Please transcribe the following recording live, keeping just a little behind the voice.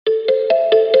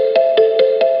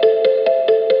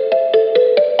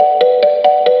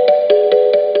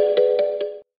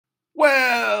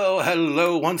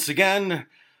hello once again.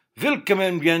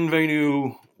 Willkommen,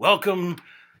 bienvenue. Welcome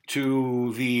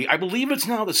to I believe it's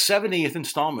now the 70th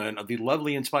installment of the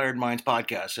Lovely Inspired Minds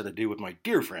podcast that I do with my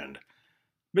dear friend,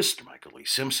 Mr. Michael Lee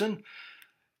Simpson.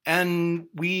 And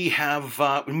we have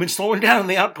been slowing down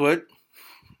the output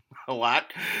a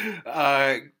lot.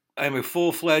 I'm a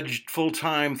full-fledged,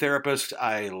 full-time therapist.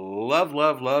 I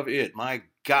love it. My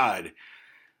God.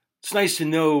 It's nice to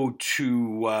know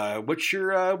what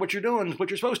you're doing,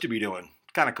 what you're supposed to be doing.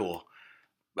 Kind of cool.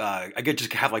 I get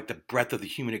to have like the breadth of the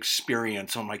human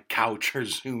experience on my couch or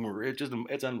Zoom, or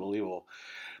it's unbelievable.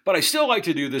 But I still like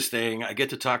to do this thing. I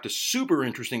get to talk to super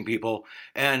interesting people,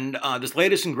 and this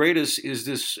latest and greatest is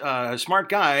this smart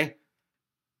guy,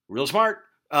 real smart,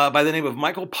 by the name of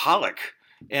Michael Pollack.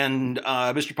 And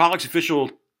Mr. Pollack's official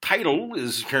title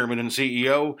is Chairman and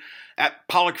CEO at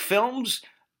Pollack Films.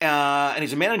 And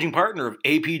he's a managing partner of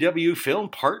APW Film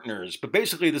Partners. But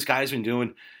basically, this guy's been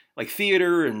doing like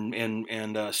theater and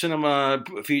cinema,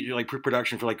 like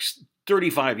production for like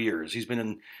 35 years. He's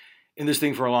been in this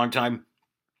thing for a long time.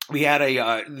 We had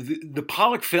the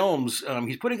Pollack Films.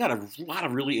 He's putting out a lot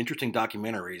of really interesting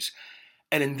documentaries.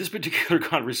 And in this particular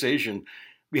conversation,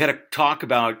 we had a talk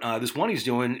about this one he's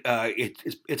doing.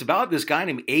 It's about this guy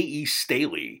named A.E.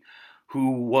 Staley,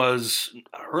 who was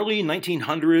early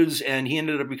 1900s, and he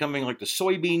ended up becoming like the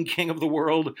soybean king of the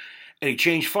world, and he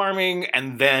changed farming,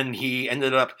 and then he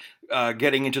ended up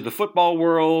getting into the football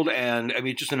world, and I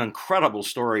mean, just an incredible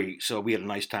story. So we had a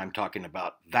nice time talking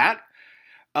about that.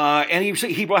 And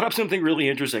he brought up something really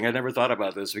interesting. I never thought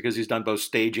about this because he's done both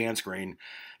stage and screen.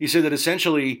 He said that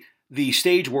essentially the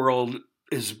stage world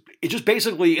it's just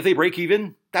basically, if they break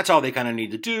even, that's all they kind of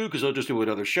need to do because they'll just do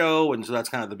another show, and so that's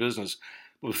kind of the business.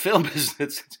 With film business,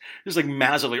 it's just like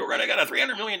massively, we're going to get a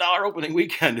 $300 million opening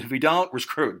weekend. If we don't, we're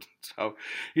screwed. So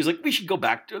he's like, we should go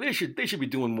back to, they should be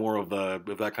doing more of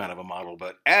that kind of a model.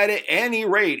 But at any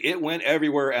rate, it went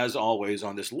everywhere as always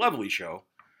on this lovely show.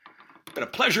 It's been a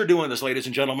pleasure doing this, ladies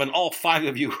and gentlemen. All 5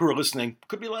 of you who are listening,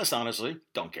 could be less, honestly,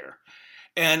 don't care.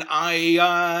 And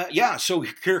so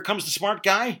here comes the smart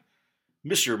guy,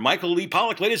 Mr. Michael Lee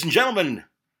Pollack, ladies and gentlemen.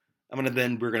 We're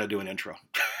going to do an intro.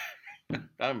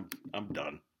 I'm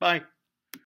done. Bye.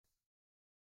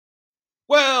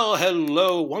 Well,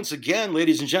 hello once again,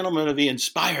 ladies and gentlemen of the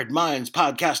Inspired Minds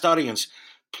podcast audience.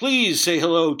 Please say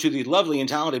hello to the lovely and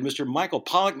talented Mr. Michael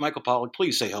Pollack. Michael Pollack,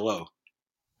 please say hello.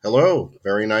 Hello.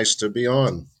 Very nice to be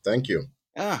on. Thank you.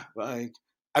 I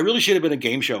really should have been a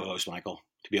game show host, Michael,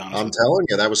 to be honest. I'm telling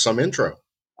you, that was some intro.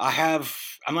 I'm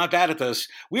not bad at this.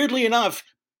 Weirdly enough,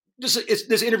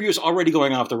 this interview is already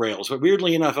going off the rails, but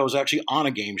weirdly enough, I was actually on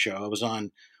a game show. I was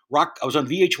on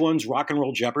VH1's Rock and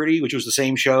Roll Jeopardy, which was the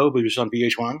same show, but it was on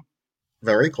VH1.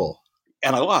 Very cool.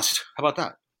 And I lost. How about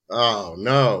that? Oh,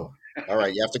 no. All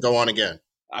right, you have to go on again.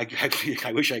 I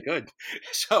wish I could.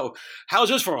 So how's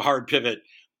this for a hard pivot?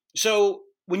 So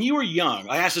when you were young,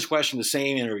 I asked this question in the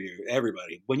same interview,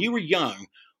 everybody. When you were young,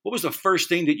 what was the first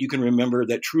thing that you can remember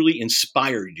that truly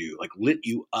inspired you, like lit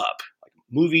you up?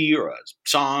 Movie or a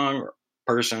song or a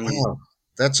person? Wow,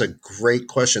 that's a great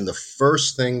question. The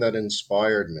first thing that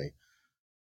inspired me.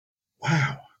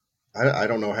 Wow. I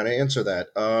don't know how to answer that.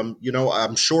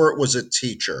 I'm sure it was a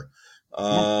teacher.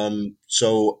 You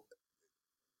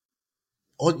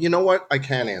know what? I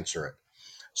can answer it.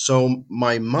 So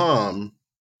my mom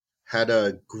had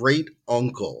a great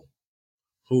uncle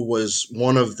who was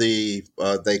one of the,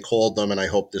 they called them, and I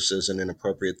hope this isn't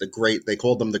inappropriate, they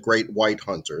called them the Great White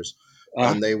Hunters.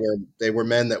 And they were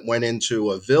men that went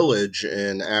into a village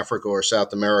in Africa or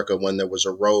South America when there was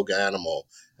a rogue animal,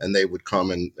 and they would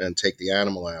come and take the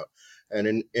animal out.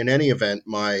 And in any event,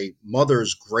 my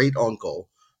mother's great uncle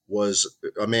was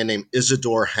a man named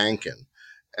Isidore Hankin.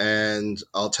 And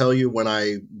I'll tell you, when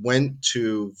I went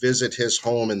to visit his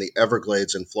home in the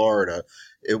Everglades in Florida,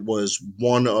 it was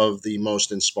one of the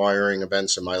most inspiring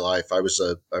events in my life. I was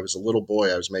a little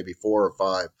boy. I was maybe 4 or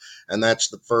 5. And that's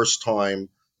the first time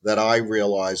that I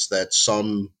realized that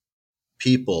some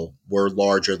people were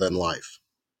larger than life.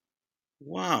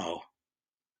 Wow.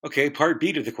 Okay, part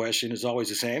B to the question is always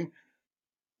the same.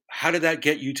 How did that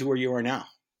get you to where you are now?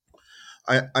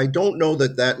 I don't know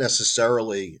that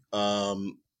necessarily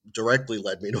directly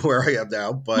led me to where I am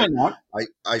now, but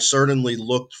I certainly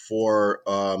looked for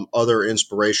other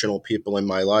inspirational people in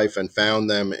my life and found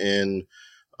them in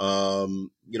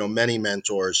many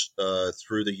mentors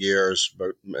through the years,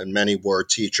 and many were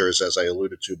teachers, as I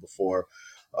alluded to before.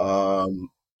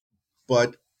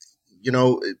 But in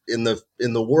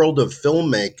the world of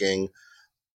filmmaking,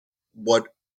 what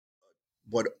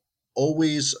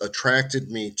always attracted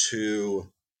me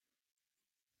to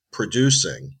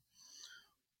producing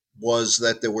was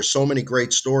that there were so many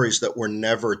great stories that were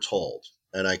never told.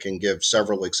 And I can give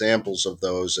several examples of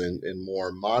those in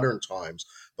more modern times.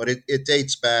 But it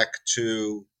dates back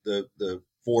to the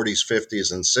 40s,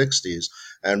 50s, and 60s.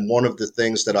 And one of the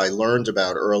things that I learned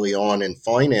about early on in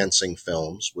financing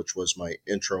films, which was my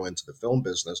intro into the film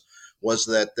business, was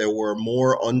that there were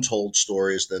more untold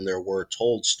stories than there were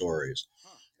told stories.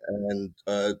 And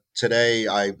today,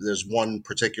 there's one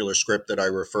particular script that I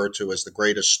refer to as the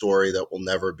greatest story that will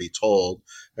never be told,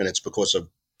 and it's because of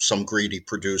some greedy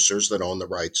producers that own the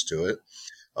rights to it.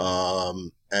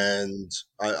 And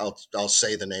I'll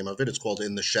say the name of it. It's called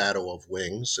In the Shadow of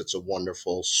Wings. It's a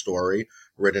wonderful story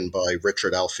written by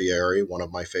Richard Alfieri, one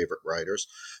of my favorite writers.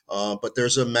 But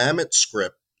there's a Mammoth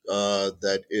script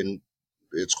that in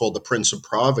it's called The Prince of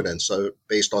Providence,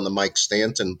 based on the Mike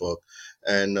Stanton book,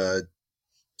 and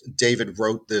David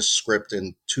wrote this script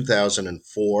in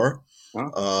 2004,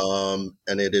 Huh?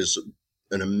 and it is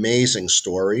an amazing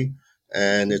story,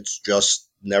 and it's just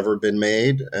never been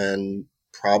made, and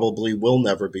probably will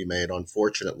never be made,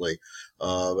 unfortunately.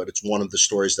 But it's one of the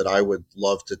stories that I would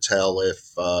love to tell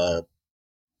if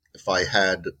I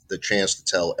had the chance to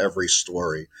tell every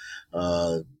story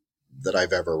uh, that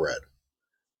I've ever read.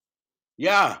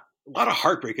 Yeah, a lot of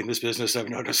heartbreak in this business, I've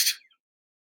noticed.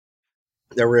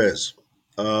 There is.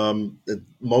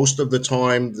 Most of the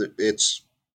time, it's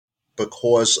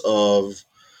because of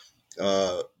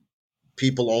uh,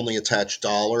 people only attach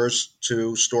dollars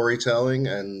to storytelling.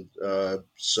 And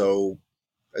so,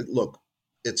 look,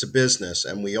 it's a business,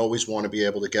 and we always want to be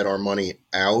able to get our money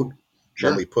out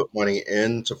when Sure. we put money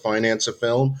in to finance a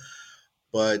film.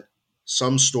 But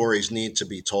some stories need to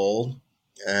be told,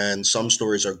 and some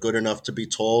stories are good enough to be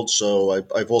told. So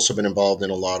I've also been involved in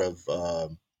a lot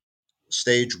of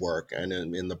stage work, and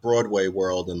in the Broadway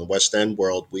world, in the West End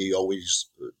world, we always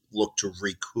look to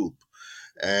recoup.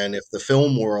 And if the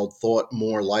film world thought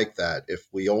more like that, if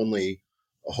we only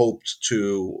hoped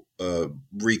to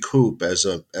recoup as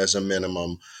a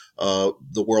minimum,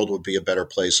 the world would be a better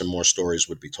place and more stories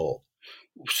would be told.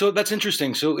 So that's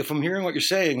interesting. So if I'm hearing what you're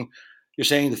saying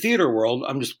the theater world.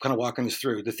 I'm just kind of walking this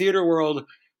through. The theater world,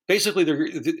 basically,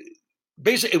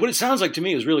 basically what it sounds like to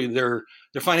me is really their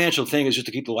financial thing is just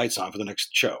to keep the lights on for the next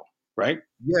show, right?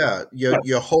 Yeah,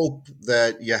 you hope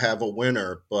that you have a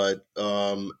winner, but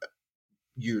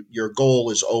your goal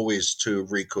is always to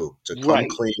recoup, to come Right.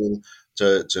 clean,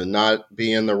 to not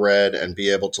be in the red, and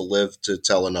be able to live to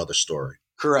tell another story.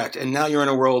 Correct. And now you're in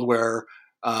a world where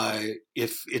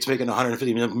if it's making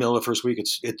 150 mil the first week,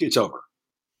 it's over.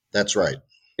 That's right.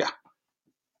 Yeah.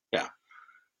 Yeah.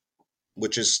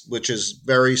 Which is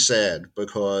very sad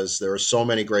because there are so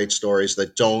many great stories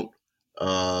that don't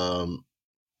um,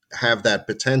 have that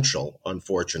potential,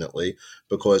 unfortunately,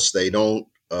 because they don't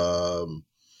will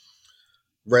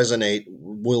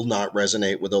not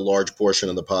resonate with a large portion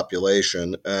of the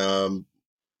population.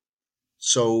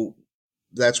 So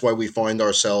that's why we find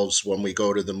ourselves when we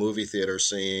go to the movie theater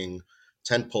seeing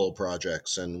tentpole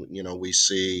projects, and we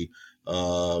see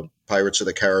Pirates of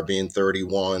the Caribbean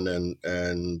 31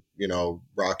 and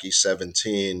Rocky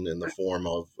 17 in the form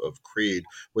of Creed.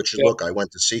 Which, Yep. look, I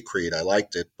went to see Creed, I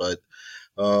liked it, but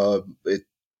it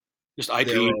Just there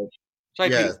IP. are It's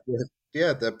yeah IP.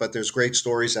 yeah but there's great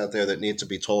stories out there that need to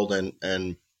be told,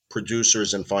 and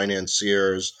producers and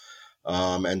financiers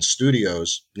and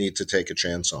studios need to take a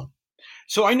chance on.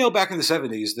 So I know back in the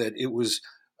 '70s that it was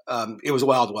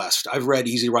Wild West. I've read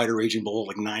Easy Rider, Raging Bull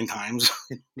like 9 times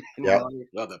in my Yeah. life.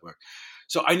 Love that book.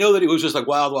 So I know that it was just like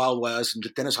Wild Wild West, and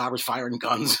Dennis Hopper's firing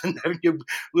guns, and I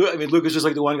mean Luke is just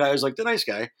like the one guy who's like the nice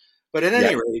guy. But at Yeah.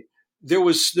 any rate, there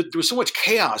was so much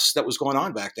chaos that was going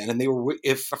on back then, and they were,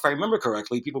 if I remember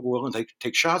correctly, people were willing to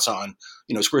take shots on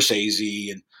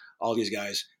Scorsese and all these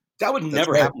guys. That would That's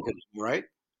never right. happen today, right?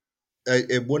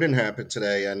 It wouldn't happen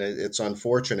today, and it's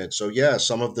unfortunate. So yeah,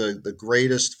 some of the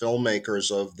greatest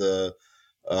filmmakers of the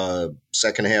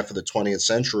second half of the 20th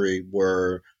century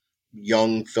were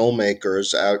young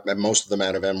filmmakers out, and most of them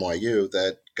out of NYU,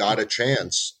 that got a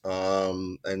chance,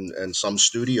 and some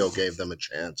studio gave them a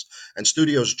chance, and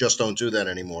studios just don't do that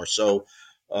anymore. So,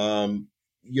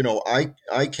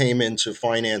 I came into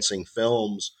financing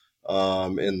films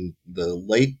in the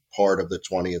late part of the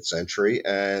 20th century,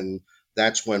 and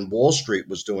that's when Wall Street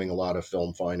was doing a lot of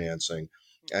film financing,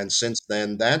 and since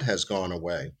then that has gone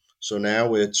away. So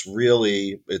now it's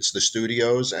the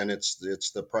studios, and it's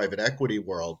the private equity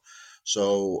world.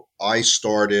 So I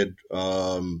started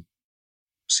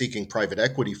seeking private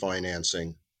equity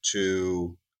financing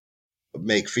to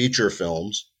make feature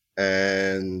films,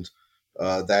 and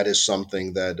that is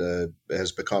something that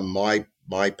has become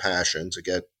my passion, to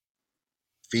get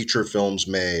feature films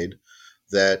made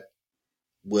that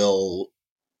will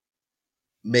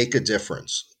make a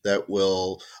difference.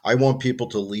 I want people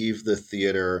to leave the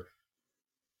theater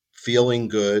feeling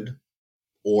good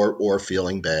or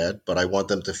feeling bad, but I want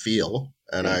them to feel,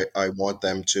 and Yeah. I want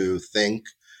them to think,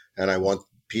 and I want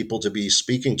people to be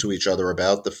speaking to each other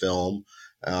about the film.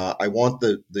 I want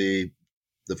the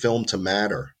film to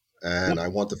matter, Yeah. and I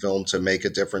want the film to make a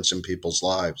difference in people's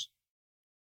lives.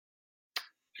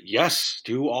 Yes,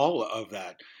 do all of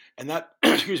that. And that,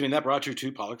 excuse me, and that brought you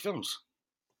to Pollock Films.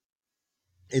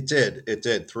 It did. It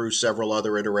did through several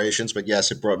other iterations, but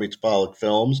yes, it brought me to Pollock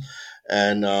Films.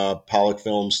 And Pollock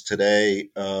Films today,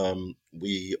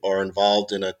 we are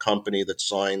involved in a company that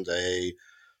signed a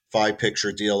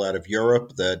five-picture deal out of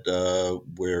Europe that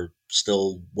we're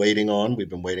still waiting on. We've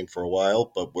been waiting for a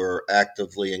while, but we're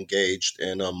actively engaged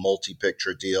in a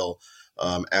multi-picture deal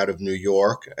out of New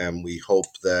York, and we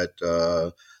hope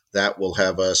that that will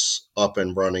have us up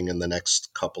and running in the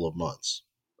next couple of months.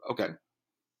 Okay.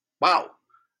 Wow.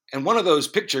 And one of those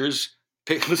pictures,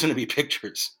 listen to me,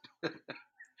 pictures.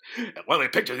 Well, they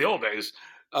picture the old days.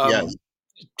 Yes. Um,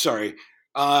 sorry.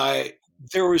 Uh,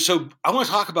 there was so I want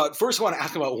to talk about first. I want to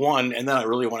ask about one, and then I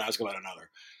really want to ask about another.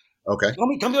 Okay. Tell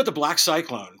me about the Black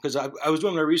Cyclone because I was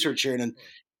doing my research here, and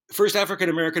first African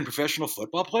American professional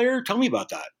football player. Tell me about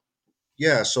that.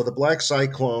 Yeah, so the Black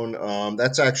Cyclone,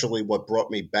 that's actually what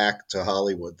brought me back to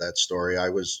Hollywood. That story. I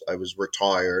was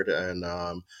retired, and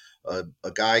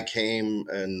a guy came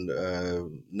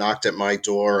and knocked at my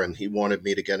door, and he wanted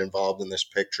me to get involved in this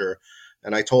picture.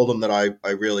 And I told him that I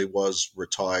really was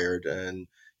retired, and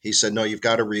he said, "No, you've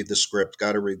got to read the script.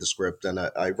 Got to read the script." And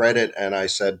I read it, and I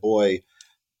said, "Boy,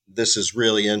 this is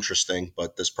really interesting,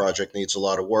 but this project needs a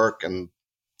lot of work." And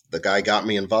the guy got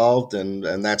me involved, and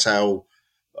that's how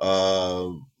uh,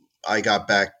 I got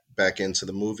back into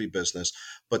the movie business.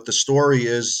 But the story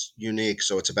is unique.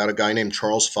 So it's about a guy named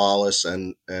Charles Follis,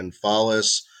 and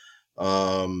Follis,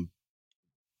 um,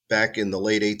 back in the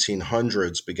late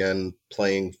 1800s, began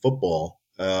playing football.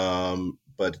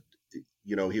 But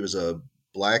he was a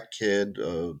black kid,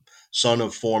 son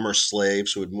of former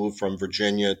slaves who had moved from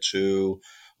Virginia to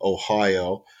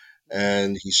Ohio,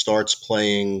 and he starts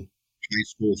playing high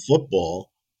school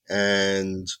football,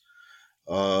 and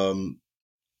um,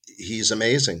 he's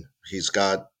amazing. He's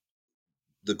got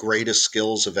the greatest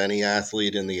skills of any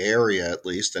athlete in the area, at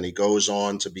least, and he goes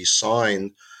on to be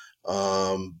signed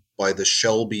by the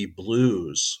Shelby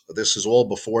Blues. This is all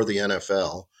before the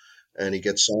NFL. And he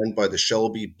gets signed by the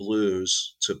Shelby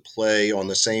Blues to play on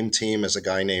the same team as a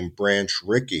guy named Branch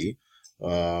Rickey.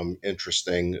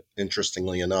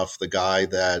 Interestingly enough, the guy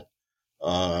that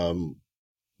um,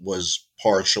 was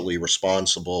partially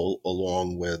responsible,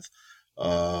 along with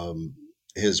um,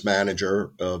 his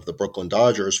manager of the Brooklyn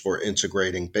Dodgers, for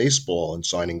integrating baseball and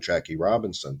signing Jackie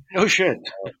Robinson. No shit.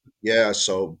 Yeah,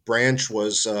 so Branch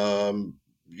was, a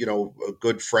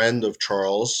good friend of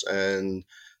Charles, and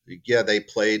yeah, they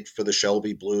played for the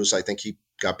Shelby Blues. I think he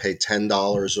got paid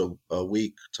 $10 a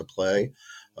week to play,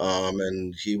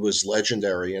 and he was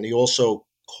legendary. And he also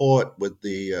caught with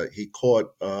the he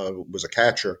caught was a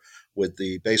catcher with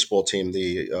the baseball team,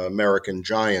 the American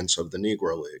Giants of the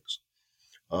Negro Leagues.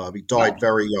 He Wow. died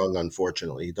very young,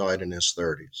 unfortunately. He died in his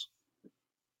 30s.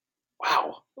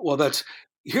 Wow. Well, that's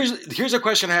here's a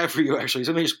question I have for you. Actually,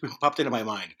 something just popped into my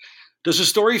mind. Does the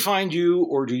story find you,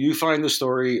 or do you find the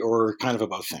story, or kind of a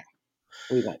both thing?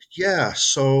 What do you think? Yeah,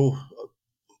 so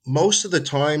most of the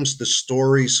times the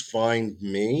stories find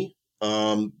me.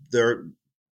 There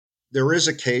is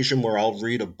occasion where I'll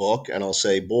read a book and I'll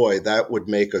say, "Boy, that would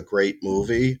make a great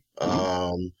movie,"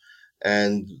 Mhm.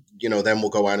 and then we'll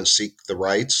go out and seek the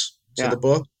rights to Yeah. the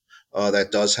book.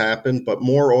 That does happen, but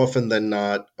more often than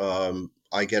not,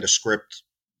 I get a script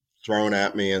thrown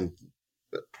at me and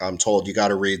I'm told, "You got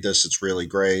to read this. It's really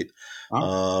great."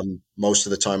 Huh? Most of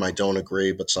the time, I don't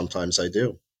agree, but sometimes I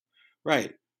do.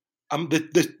 Right.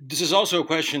 This is also a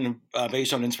question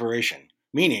based on inspiration.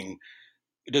 Meaning,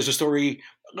 does the story?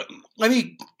 Let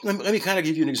me kind of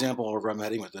give you an example of where I'm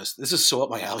heading with this. This is so up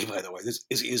my alley, by the way. This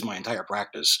is my entire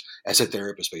practice as a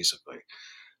therapist, basically.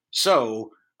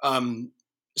 So, um,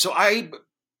 so I'm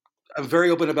very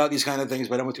open about these kind of things,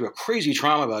 but I went through a crazy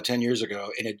trauma about 10 years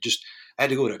ago, and I had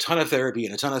to go to a ton of therapy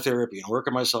and a ton of therapy and work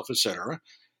on myself, etc.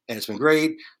 And it's been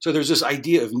great. So there's this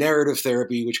idea of narrative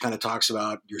therapy, which kind of talks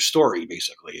about your story,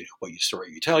 basically, what your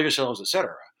story you tell yourselves,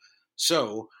 etc.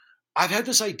 So I've had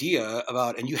this idea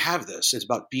about, and you have this, it's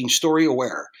about being story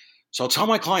aware. So I'll tell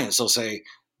my clients, they'll say,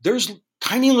 there's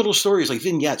tiny little stories like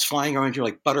vignettes flying around you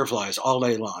like butterflies all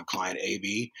day long, client A,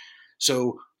 B.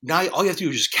 So now all you have to do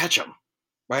is just catch them,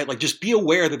 right? Like just be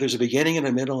aware that there's a beginning and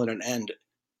a middle and an end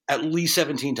at least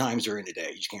 17 times during the day.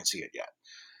 You just can't see it yet.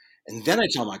 And then I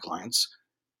tell my clients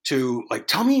to like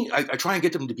tell me. I try and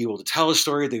get them to be able to tell a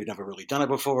story. They've never really done it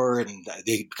before, and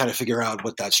they kind of figure out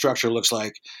what that structure looks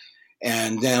like.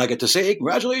 And then I get to say, hey,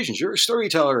 congratulations, you're a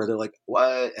storyteller. They're like,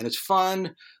 what? And it's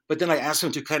fun. But then I ask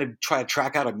them to kind of try to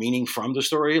track out a meaning from the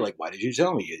story. Like, why did you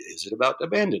tell me? Is it about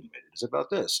abandonment? Is it about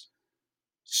this?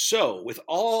 So, with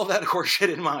all that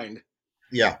horseshit in mind,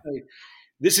 Yeah,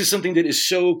 this is something that is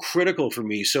so critical for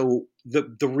me. So,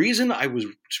 the reason I was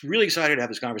really excited to have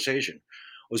this conversation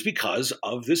was because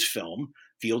of this film,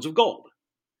 Fields of Gold.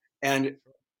 And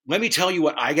let me tell you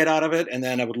what I get out of it, and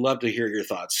then I would love to hear your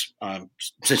thoughts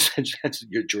since it's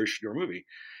your movie.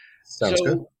 sounds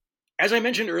good. So, as I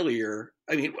mentioned earlier,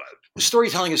 I mean,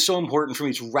 storytelling is so important for me.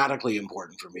 It's radically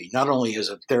important for me, not only as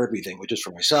a therapy thing, but just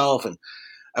for myself. And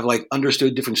I've like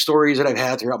understood different stories that I've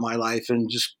had throughout my life, and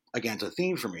just again, it's a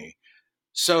theme for me.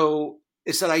 So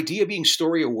it's that idea of being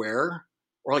story aware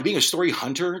or like being a story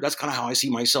hunter. That's kind of how I see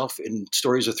myself in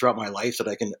stories throughout my life that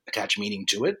I can attach meaning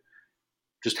to it.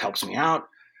 Just helps me out.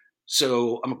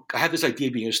 So I have this idea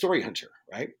of being a story hunter,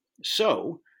 right?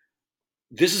 So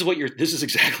this is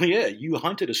exactly it. You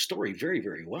hunted a story very,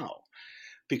 very well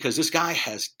because this guy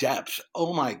has depth.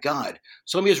 Oh my God.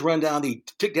 So let me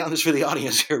just tick down this for the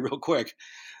audience here real quick.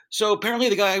 So apparently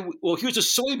the guy, well, he was a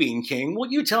soybean king. Well,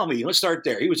 you tell me. Let's start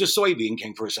there. He was a soybean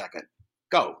king for a second.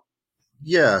 Go.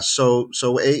 Yeah, so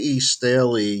A.E.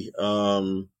 Staley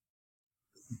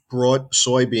brought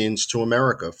soybeans to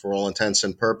America for all intents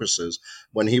and purposes.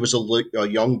 When he was a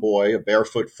young boy, a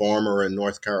barefoot farmer in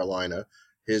North Carolina,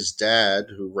 his dad,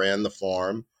 who ran the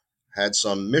farm, had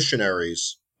some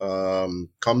missionaries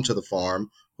come to the farm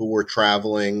who were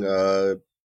traveling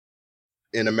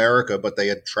in America, but they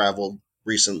had traveled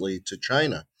recently to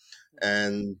China.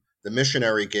 And the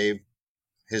missionary gave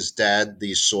his dad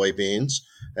these soybeans,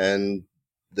 and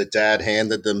the dad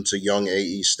handed them to young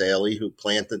A.E. Staley, who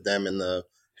planted them in the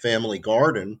family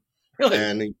garden. Really?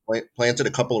 And he planted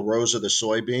a couple of rows of the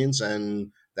soybeans,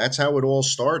 and that's how it all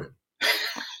started.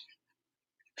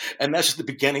 And that's just the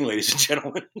beginning, ladies and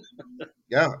gentlemen.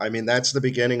 Yeah, I mean, that's the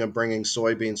beginning of bringing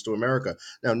soybeans to America.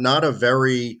 Now, not a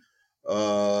very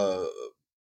uh,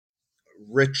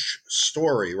 rich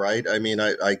story, right? I mean,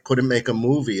 I couldn't make a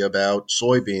movie about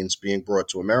soybeans being brought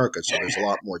to America, so there's a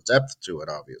lot more depth to it,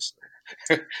 obviously.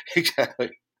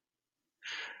 Exactly.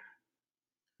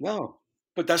 No,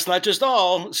 but that's not just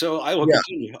all. So I will Yeah,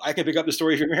 continue. I can pick up the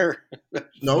story from here.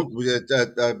 no,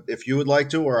 if you would like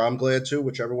to, or I'm glad to,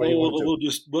 whichever way you want to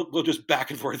do. We'll just back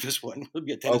and forth this one. We'll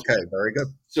be a tennis Okay, match. very good.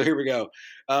 So here we go.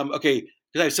 Okay,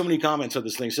 because I have so many comments on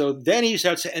this thing. So then he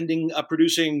starts ending up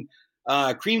producing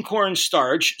cream corn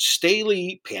starch,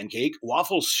 Staley pancake,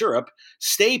 waffle syrup,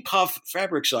 Stay Puff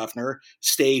fabric softener,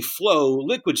 Stay Flow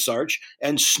liquid starch,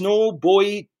 and Snow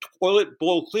Boy toilet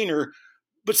bowl cleaner.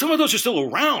 But some of those are still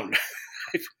around.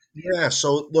 Yeah,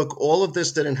 so look, all of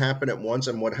this didn't happen at once,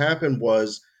 and what happened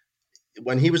was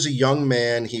when he was a young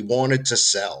man, he wanted to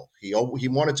sell. He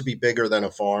wanted to be bigger than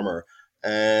a farmer,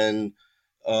 and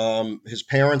his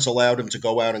parents allowed him to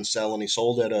go out and sell, and he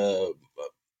sold at a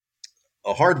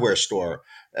hardware store,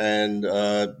 and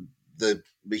the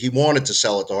he wanted to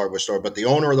sell at the hardware store, but the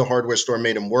owner of the hardware store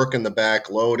made him work in the back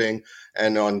loading.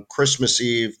 And on Christmas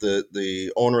Eve,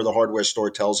 the owner of the hardware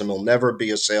store tells him he'll never be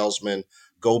a salesman.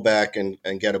 Go back and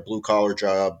get a blue collar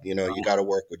job. You know, you got to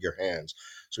work with your hands.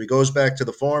 So he goes back to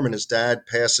the farm, and his dad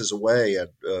passes away at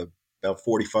about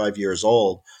 45 years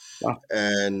old, Wow.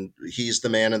 and he's the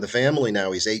man of the family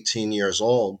now. He's 18 years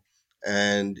old,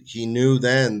 and he knew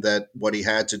then that what he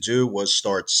had to do was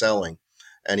start selling.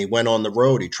 And he went on the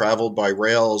road. He traveled by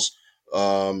rails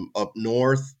up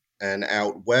north and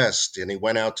out west, and he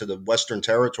went out to the Western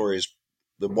territories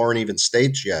that weren't even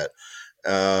states yet.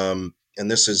 And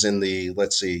this is in the,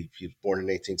 let's see, he was born in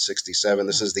 1867.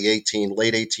 This is the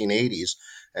late 1880s,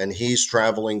 and he's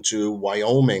traveling to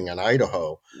Wyoming and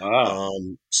Idaho, Wow.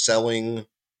 selling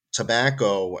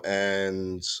tobacco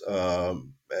and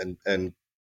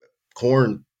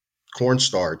corn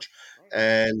cornstarch.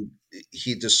 And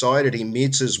he decided he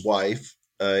meets his wife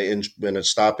in a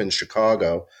stop in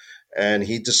Chicago, and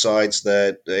he decides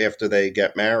that after they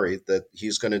get married that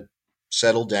he's going to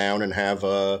settle down and have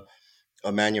not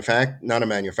a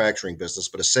manufacturing business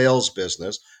but a sales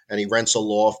business. And he rents a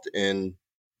loft in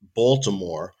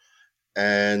Baltimore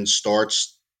and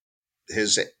starts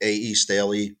his A.E.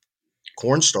 Staley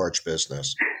cornstarch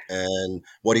business. And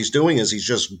what he's doing is he's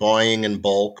just buying in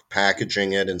bulk,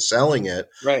 packaging it, and selling it.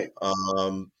 Right.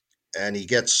 Um, and he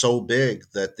gets so big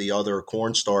that the other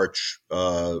cornstarch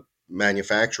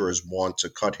manufacturers want to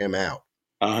cut him out.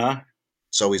 Uh huh.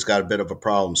 So he's got a bit of a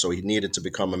problem. So he needed to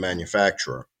become a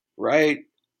manufacturer. Right.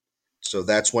 So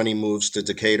that's when he moves to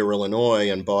Decatur,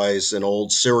 Illinois, and buys an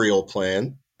old cereal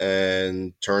plant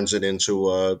and turns it into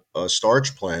a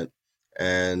starch plant.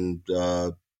 And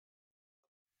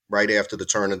right after the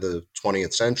turn of the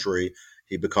 20th century,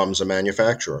 he becomes a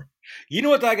manufacturer. You know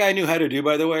what that guy knew how to do,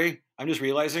 by the way? I'm just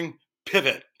realizing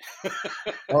pivot.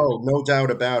 Oh, no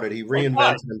doubt about it. He My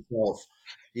God. reinvented himself.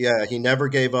 Yeah, he never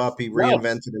gave up. He No.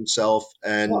 reinvented himself,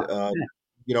 and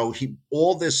he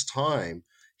all this time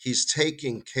he's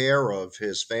taking care of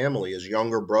his family, his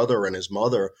younger brother and his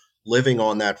mother, living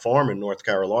on that farm in North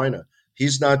Carolina.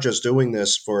 He's not just doing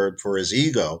this for his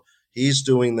ego. He's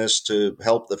doing this to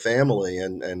help the family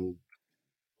and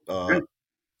uh,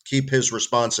 keep his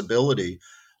responsibility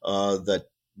that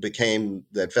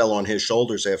fell on his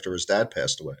shoulders after his dad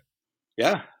passed away.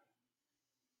 Yeah.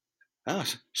 Ah,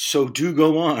 so do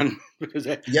go on because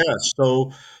Yeah,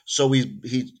 so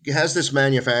he has this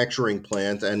manufacturing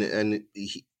plant, I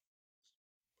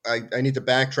need to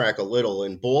backtrack a little.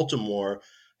 In Baltimore,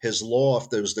 his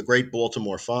loft, there was the Great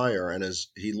Baltimore Fire, and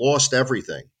he lost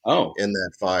everything oh in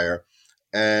that fire,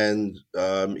 and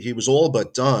he was all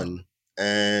but done.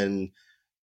 And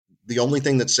the only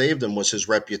thing that saved him was his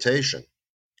reputation.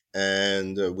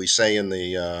 And we say in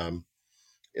the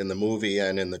movie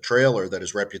and in the trailer that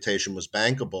his reputation was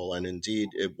bankable, and indeed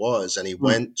it was. And he hmm,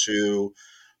 went to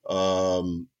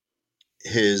um,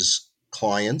 his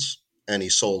clients and he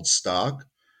sold stock.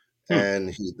 hmm,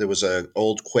 And there was a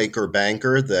old Quaker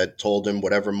banker that told him,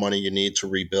 whatever money you need to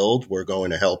rebuild, we're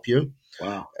going to help you.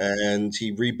 wow And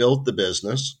he rebuilt the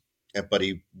business, but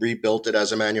he rebuilt it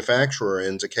as a manufacturer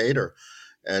in Decatur.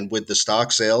 And with the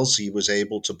stock sales, he was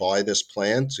able to buy this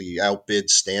plant. He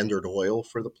outbid Standard Oil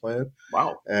for the plant.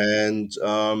 wow And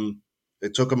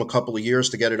it took him a couple of years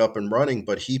to get it up and running,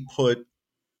 but he put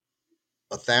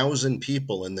 1,000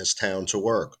 people in this town to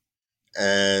work.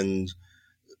 And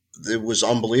it was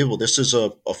unbelievable. This is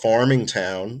a farming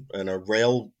town and a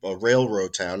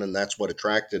railroad town, and that's what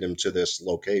attracted him to this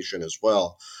location as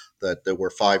well. That there were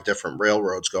 5 different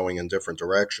railroads going in different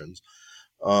directions.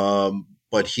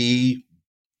 But he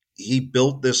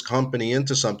built this company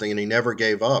into something, and he never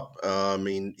gave up.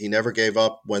 He never gave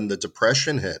up when the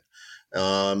Depression hit.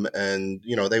 And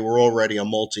they were already a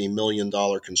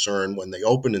multi-million-dollar concern when they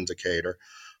opened in Decatur.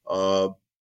 Uh,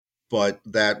 but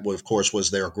that, of course, was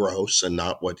their gross and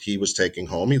not what he was taking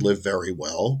home. He lived very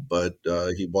well, but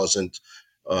he wasn't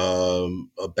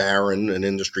an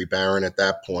industry baron at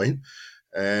that point.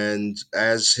 And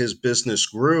as his business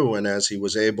grew and as he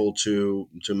was able to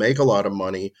make a lot of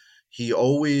money, he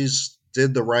always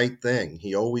did the right thing.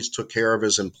 He always took care of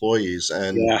his employees,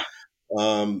 and yeah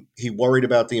he worried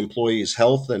about the employees'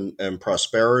 health and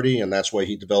prosperity, and that's why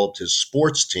he developed his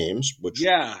sports teams, which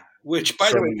yeah. Which, by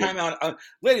the way, certainly, time out,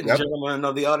 ladies and yep. gentlemen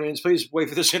of the audience, please wait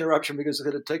for this interruption because it's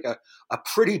going to take a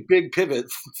pretty big pivot,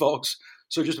 folks.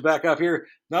 So just to back up here,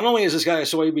 not only is this guy a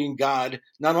soybean god,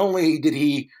 not only did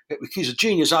he's a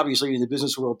genius, obviously, in the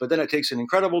business world, but then it takes an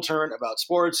incredible turn about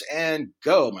sports and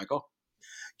go, Michael.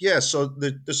 Yeah, so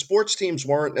the sports teams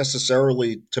weren't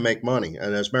necessarily to make money,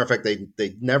 and as a matter of fact,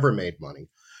 they never made money.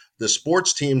 The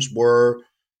sports teams were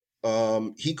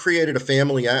he created a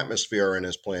family atmosphere in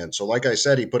his plan. So, like I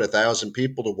said, he put 1,000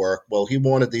 people to work. Well, he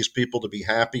wanted these people to be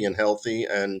happy and healthy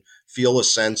and feel a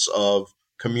sense of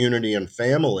community and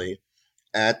family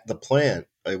at the plant.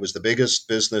 It was the biggest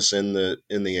business in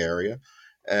the area,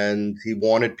 and he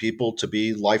wanted people to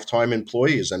be lifetime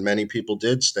employees, and many people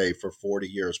did stay for 40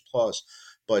 years plus.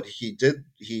 But he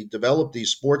developed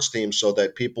these sports teams so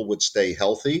that people would stay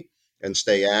healthy and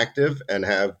stay active and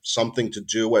have something to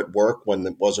do at work when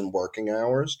it wasn't working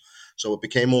hours. So it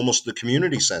became almost the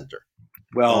community center.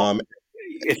 Well, Um,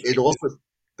 if, it also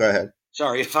Go ahead.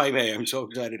 sorry, if I may, I'm so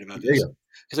excited about this Yeah,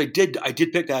 because I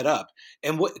did pick that up,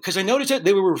 and what because I noticed that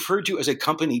they were referred to as a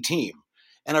company team,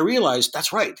 and I realized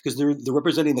that's right because they're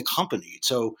representing the company,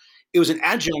 so it was an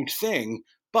adjunct thing,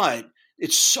 but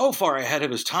it's so far ahead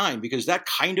of its time because that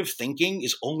kind of thinking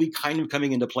is only kind of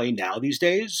coming into play now these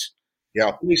days. yeah.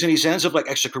 It makes any sense of like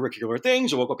extracurricular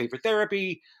things or we'll go pay for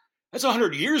therapy. That's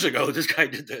 100 years ago. This guy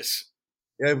did this.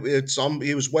 Yeah,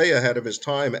 he was way ahead of his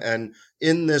time, and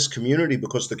in this community,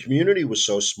 because the community was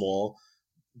so small,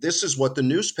 this is what the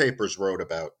newspapers wrote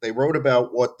about. They wrote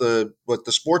about what the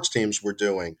sports teams were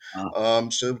doing. Uh,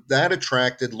 So that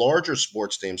attracted larger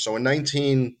sports teams. So in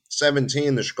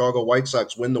 1917, the Chicago White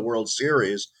Sox win the World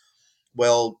Series.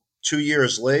 Well, 2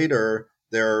 years later,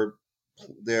 they're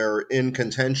in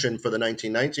contention for the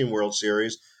 1919 World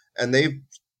Series, and they've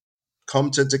come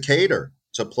to Decatur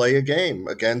to play a game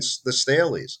against the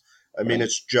Staleys. I mean, right.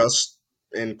 it's just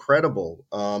incredible.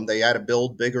 They had to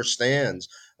build bigger stands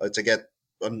to get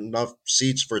enough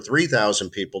seats for 3,000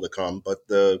 people to come, but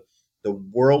the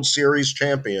World Series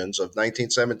champions of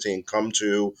 1917 come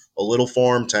to a little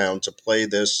farm town to play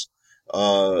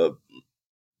uh,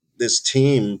 this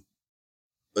team,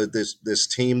 this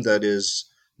team that is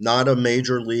not a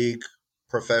major league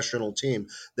professional team.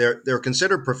 They're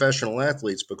considered professional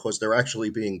athletes because they're actually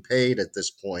being paid at this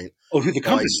point Oh, through the by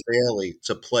company. Staley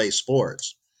to play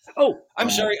sports. Oh, I'm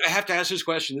Uh, sorry. I have to ask this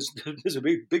question. This is a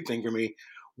big thing for me.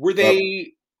 Were well,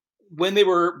 they when they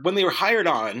were hired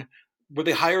on? Were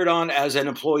they hired on as an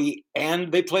employee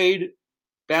and they played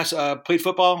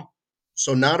football?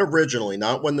 so not originally,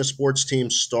 not when the sports team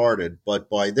started, but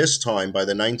by this time, by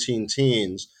the 19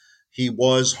 teens, he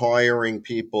was hiring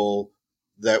people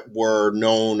that were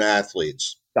known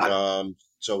athletes. Got it.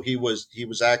 So he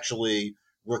was actually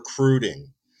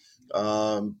recruiting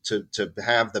to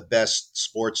have the best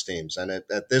sports teams. And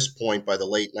at this point, by the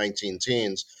late 19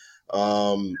 teens,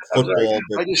 I'm sorry. football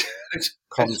I just that's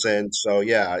comes in. So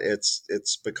yeah,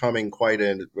 it's becoming quite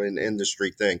an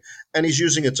industry thing, and he's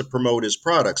using it to promote his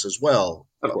products as well.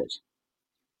 of course,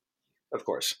 of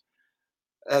course.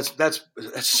 That's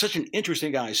such an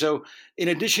interesting guy. So, in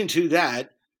addition to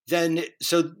that, then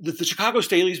the Chicago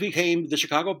Staleys became the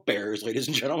Chicago Bears, ladies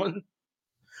and gentlemen.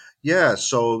 Yeah.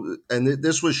 So, and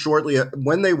this was shortly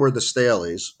when they were the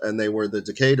Staleys, and they were the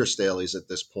Decatur Staleys at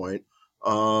this point.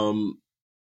 Um,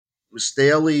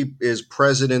 Staley is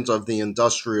president of the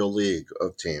Industrial League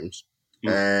of teams, Hmm.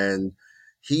 and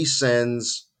he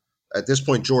sends. At this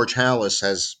point, George Hallis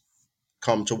has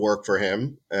come to work for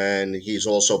him, and he's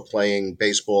also playing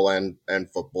baseball and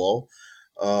football.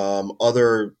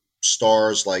 Other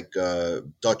stars like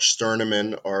Dutch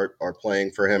Sterneman are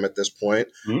playing for him at this point,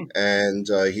 Hmm. and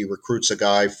he recruits a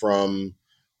guy from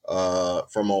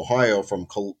Ohio from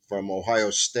Ohio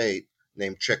State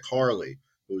named Chick Harley,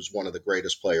 who's one of the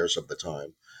greatest players of the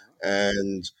time,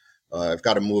 and I've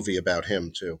got a movie about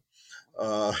him too.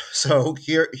 So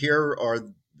here are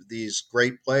these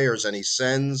great players, and he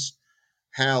sends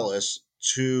Hallis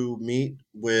to meet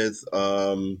with,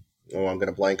 I'm going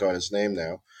to blank on his name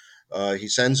now. He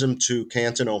sends him to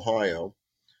Canton, Ohio,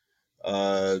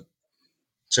 uh,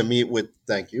 to meet with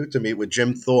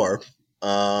Jim Thorpe,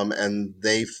 and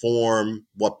they form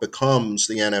what becomes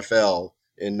the NFL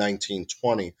in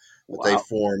 1920. But they Wow.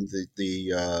 form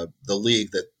the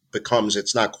league that becomes,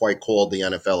 it's not quite called the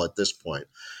NFL at this point.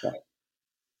 Right.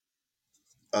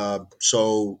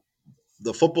 So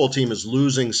the football team is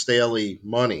losing Staley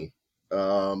money,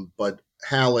 but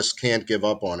Hallis can't give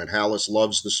up on it. Hallis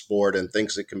loves the sport and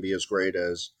thinks it can be as great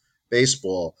as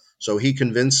baseball. So he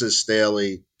convinces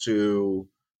Staley to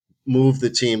move the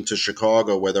team to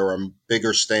Chicago, where there are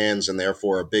bigger stands and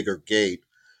therefore a bigger gate.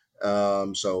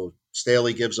 So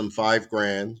Staley gives him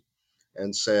 $5,000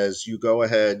 and says, "You go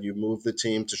ahead, you move the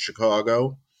team to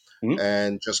Chicago, Hmm.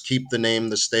 and just keep the name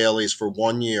the Staleys for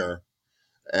 1 year."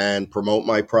 And promote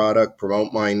my product,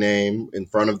 promote my name in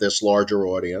front of this larger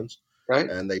audience. Right.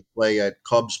 And they play at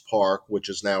Cubs Park, which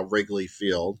is now Wrigley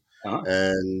Field. Uh-huh.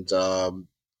 And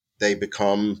they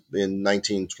become, in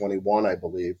 1921, I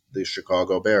believe, the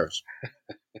Chicago Bears.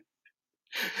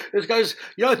 This guy's,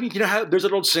 I think how there's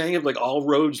an old saying of like all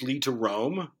roads lead to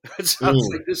Rome. It sounds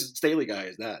Mm, like this Staley guy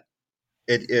is that.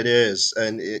 it is.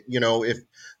 And, if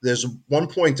there's one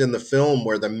point in the film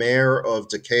where the mayor of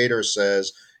Decatur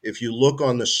says, if you look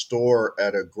on the store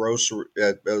at a grocery,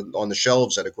 on the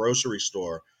shelves at a grocery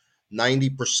store,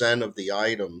 90% of the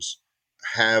items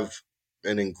have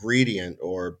an ingredient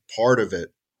or part of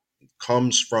it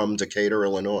comes from Decatur,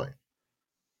 Illinois.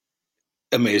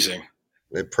 Amazing.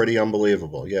 Pretty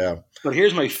unbelievable. Yeah. But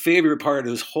here's my favorite part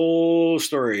of this whole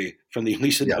story from the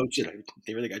Lisa Yeah. notes that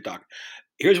they really got talked.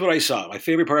 Here's what I saw. My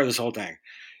favorite part of this whole thing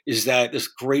is that this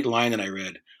great line that I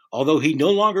read. Although he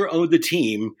no longer owned the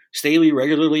team, Staley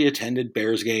regularly attended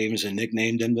Bears games and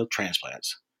nicknamed them the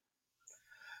Transplants.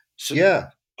 So, Yeah.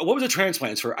 what was the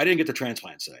transplants for? I didn't get the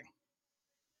transplants thing.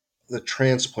 The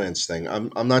transplants thing.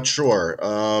 I'm not sure.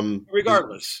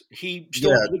 Regardless, he still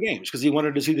went Yeah, to the games because he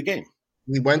wanted to see the game.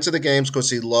 he went to the games because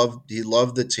he loved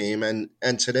the team, and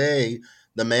today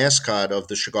the mascot of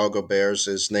the Chicago Bears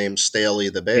is named Staley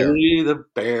the Bear. Staley the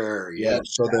Bear, Yeah, yes.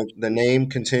 so the name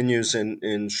continues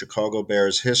in Chicago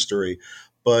Bears history,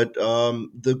 but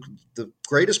the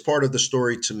greatest part of the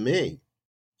story to me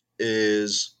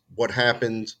is what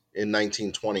happened in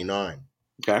 1929.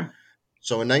 Okay.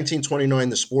 So in 1929,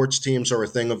 the sports teams are a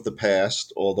thing of the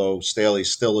past, although Staley,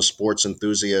 still a sports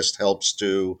enthusiast, helps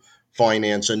to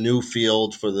finance a new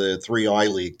field for the 3I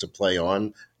League to play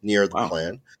on near the Wow.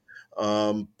 plant.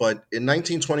 But in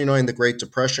 1929, the Great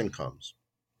Depression comes,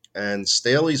 and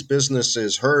Staley's business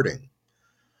is hurting.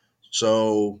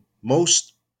 So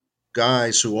Most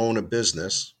guys who own a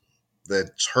business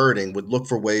that's hurting would look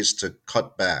for ways to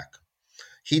cut back.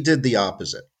 He did the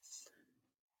opposite.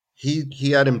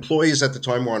 He had employees at the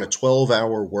time were on a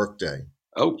 12-hour workday.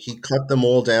 Oh, He cut them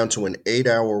all down to an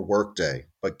 8-hour workday.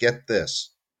 But get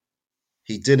this,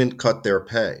 he didn't cut their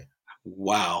pay.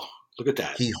 wow. Look at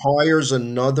that. He hires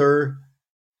another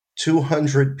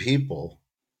 200 people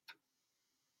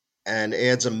and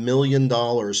adds $1 million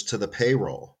to the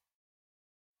payroll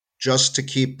just to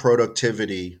keep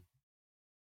productivity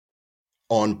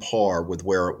on par with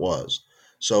where it was.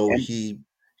 So And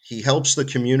he helps the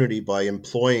community by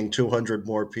employing 200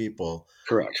 more people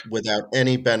correct. without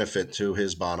any benefit to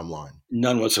his bottom line.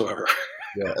 None whatsoever.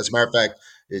 Yeah, as a matter of fact,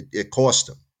 it cost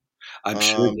him. I'm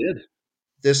sure it Um, did.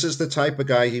 this is the type of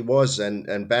guy he was,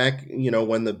 and back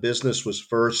when the business was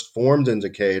first formed in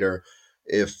Decatur,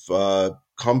 if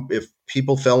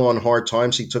people fell on hard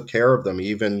times, he took care of them. He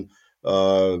even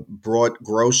brought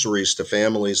groceries to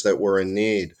families that were in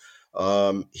need.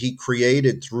 He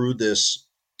created through the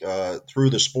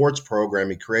sports program,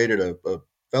 he created a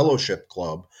fellowship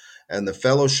club, and the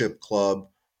fellowship club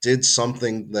did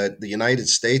something that the United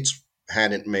States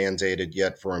hadn't mandated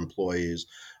yet for employees.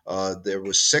 There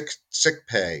was sick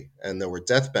pay and there were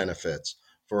death benefits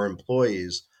for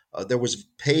employees. There was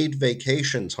paid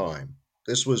vacation time.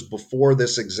 This was before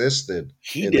this existed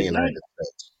He in the did that? United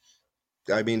States.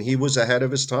 I mean, he was ahead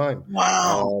of his time.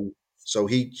 Wow. So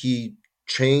he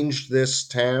changed this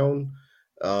town,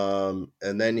 and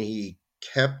then he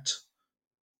kept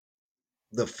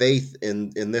the faith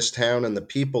in this town and the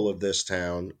people of this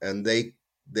town, and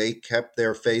they kept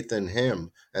their faith in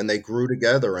him, and they grew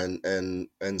together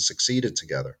and succeeded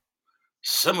together.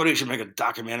 Somebody should make a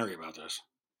documentary about this.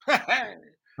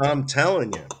 I'm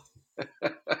telling you.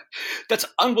 That's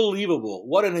unbelievable.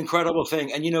 What an incredible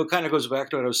thing. And, kind of goes back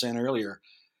to what I was saying earlier.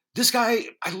 This guy,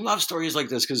 I love stories like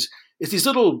this because it's these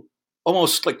little,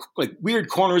 almost like weird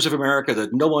corners of America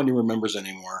that no one remembers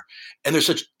anymore. And there's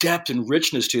such depth and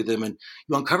richness to them. And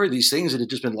you uncover these things that have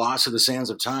just been lost to the sands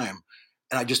of time.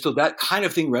 And I just feel that kind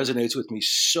of thing resonates with me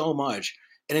so much.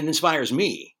 And it inspires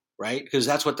me, right? Because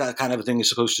that's what that kind of thing is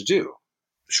supposed to do.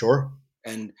 Sure.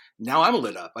 And now I'm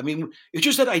lit up. I mean, it's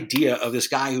just that idea of this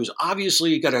guy who's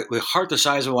obviously got a heart the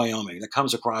size of Wyoming that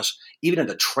comes across even in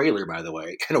the trailer, by the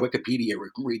way, kind of Wikipedia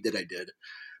read that I did.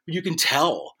 But you can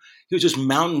tell he was just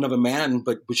mountain of a man,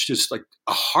 but which just like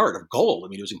a heart of gold. I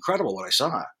mean, it was incredible what I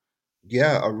saw.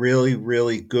 Yeah, a really,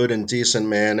 really good and decent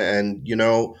man. And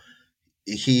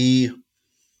he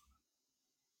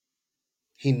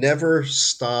he never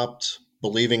stopped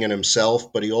believing in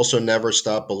himself, but he also never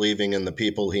stopped believing in the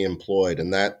people he employed,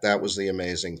 and that was the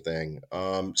amazing thing.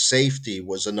 Safety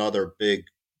was another big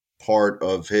part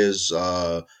of his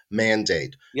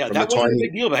mandate Yeah, from the that time wasn't a he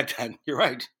big deal back then. You're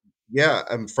right. yeah,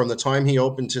 from the time he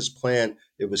opened his plant,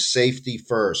 it was safety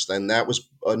first, and that was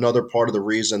another part of the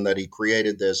reason that he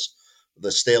created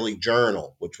the Staley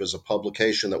Journal, which was a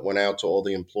publication that went out to all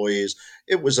the employees.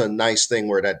 It was a nice thing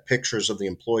where it had pictures of the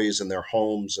employees in their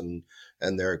homes and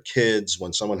their kids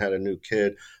when someone had a new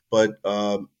kid. But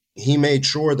he made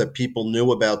sure that people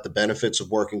knew about the benefits of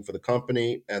working for the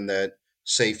company and that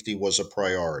safety was a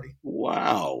priority.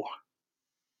 Wow.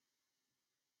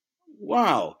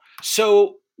 Wow.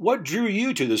 So what drew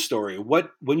you to this story?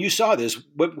 What when you saw this,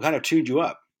 what kind of tuned you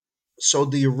up? So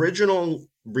the original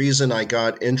reason I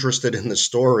got interested in the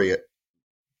story,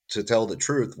 to tell the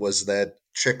truth, was that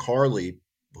Chick Harley,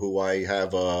 who I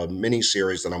have a mini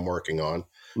series that I'm working on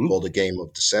Hmm? called A Game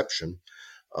of Deception.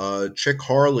 Chick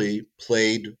Harley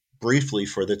played briefly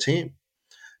for the team,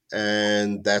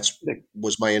 and that's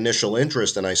was my initial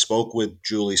interest. And I spoke with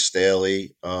Julie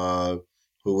Staley,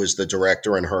 who is the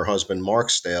director, and her husband Mark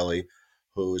Staley,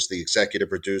 who is the executive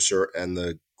producer and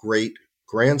the great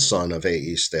grandson of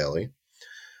A.E. Staley.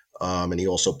 And he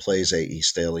also plays A.E.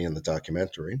 Staley in the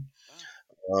documentary.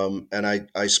 And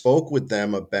I spoke with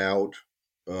them about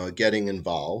getting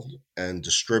involved and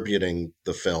distributing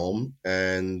the film.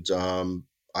 And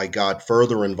I got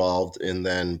further involved in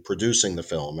then producing the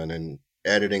film and in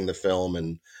editing the film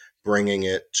and bringing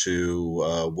it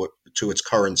to its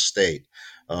current state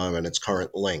and its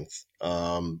current length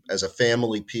as a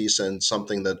family piece and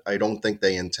something that I don't think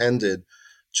they intended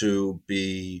to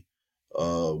be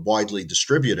widely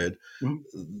distributed. Mhm.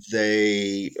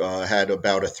 They had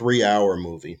about a 3 hour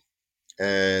movie,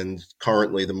 and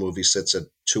currently the movie sits at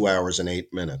 2 hours and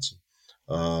 8 minutes.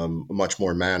 Much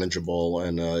more manageable,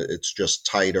 and it's just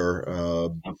tighter.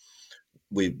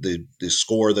 The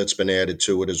score that's been added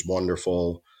to it is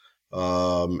wonderful,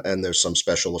 and there's some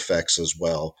special effects as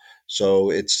well.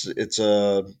 So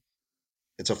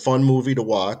It's a fun movie to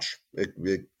watch. It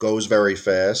goes very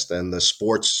fast, and the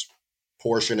sports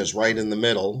portion is right in the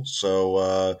middle,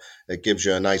 so it gives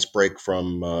you a nice break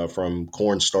from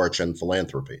cornstarch and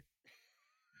philanthropy.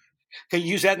 Can you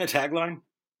use that in a tagline?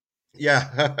 Yeah.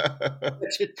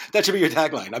 That should be your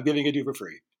tagline. I'm giving it to you for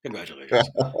free. Congratulations.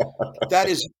 That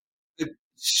is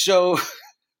so.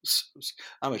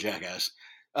 I'm a jackass.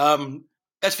 Um,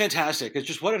 that's fantastic. It's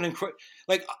just what an incredible.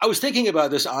 Like I was thinking about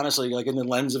this honestly, like in the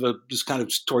lens of a just kind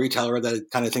of storyteller, that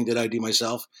kind of thing that I do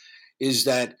myself. Is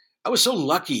that I was so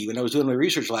lucky when I was doing my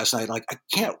research last night. Like I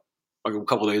can't, like a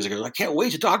couple of days ago, I can't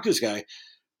wait to talk to this guy.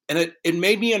 And it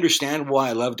made me understand why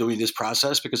I love doing this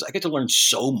process because I get to learn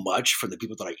so much from the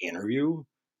people that I interview. Are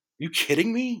you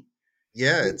kidding me?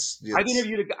 Yeah, it's I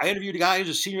interviewed a guy who's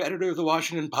a senior editor of the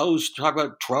Washington Post to talk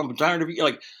about Trump. I'm tired of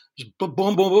like just boom,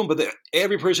 boom, boom, boom. But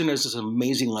every person has this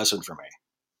amazing lesson for me.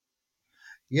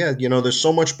 yeah, there's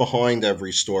so much behind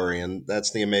every story, and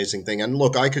that's the amazing thing. And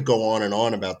look, I could go on and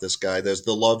on about this guy. There's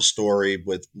the love story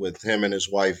with him and his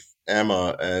wife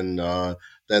Emma, and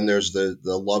then there's the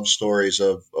love stories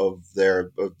of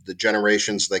the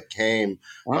generations that came,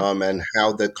 Huh? and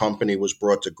how the company was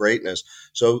brought to greatness.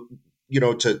 So,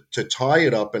 to tie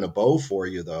it up in a bow for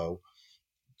you, though.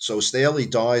 So Staley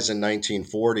dies in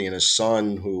 1940, and his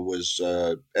son, who was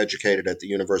educated at the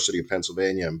University of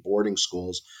Pennsylvania in boarding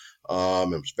schools,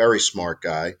 was a very smart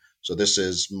guy. So this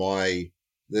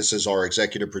is our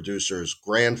executive producer's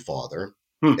grandfather,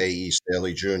 Hmm. A.E.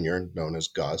 Staley Jr., known as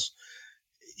Gus.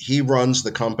 He runs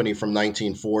the company from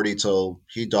 1940 till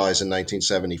he dies in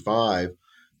 1975,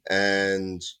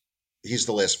 and he's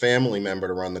the last family member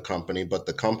to run the company. But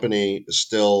the company is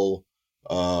still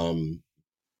um,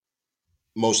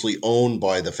 mostly owned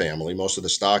by the family. Most of the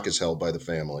stock is held by the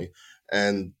family,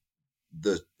 and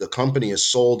the company is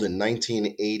sold in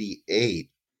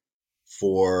 1988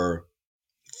 for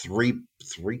three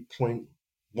three point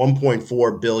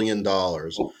 1.4 billion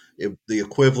dollars. The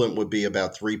equivalent would be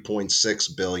about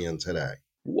 3.6 billion today.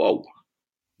 Whoa.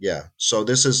 Yeah. So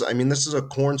this is a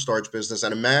cornstarch business,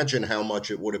 and imagine how much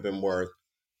it would have been worth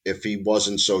if he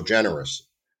wasn't so generous.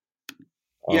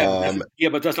 Um, Yeah,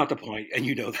 but that's not the point, and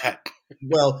you know that.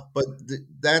 well, but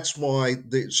that's why.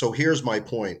 So here's my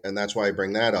point, and that's why I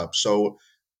bring that up. So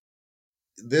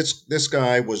this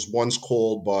guy was once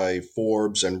called by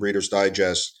Forbes and Reader's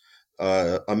Digest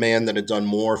a man that had done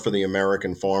more for the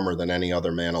American farmer than any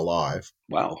other man alive,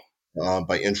 Wow.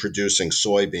 by introducing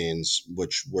soybeans,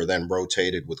 which were then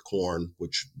rotated with corn,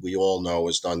 which we all know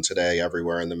is done today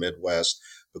everywhere in the Midwest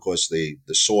because the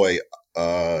soy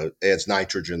adds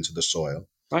nitrogen to the soil.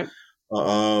 Right.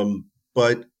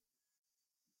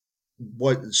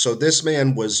 But so this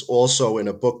man was also in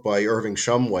a book by Irving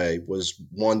Shumway, was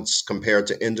once compared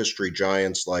to industry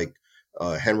giants like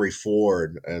Henry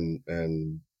Ford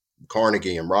and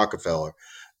Carnegie and Rockefeller.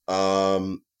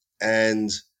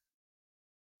 And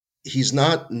he's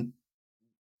not,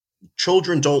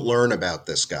 children don't learn about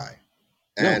this guy.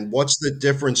 No. And what's the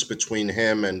difference between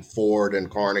him and Ford and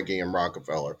Carnegie and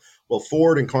Rockefeller? Well,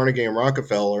 Ford and Carnegie and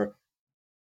Rockefeller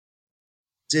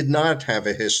did not have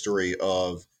a history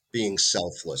of being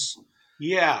selfless.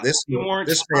 Yeah, This you weren't.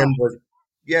 this man was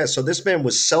Yeah, so this man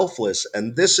was selfless,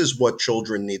 and this is what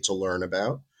children need to learn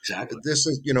about. Exactly. This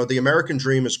is, the American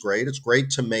dream is great. It's great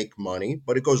to make money,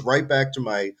 but it goes right back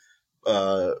to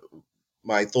uh,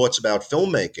 my thoughts about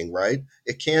filmmaking. Right?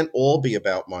 It can't all be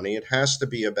about money. It has to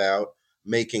be about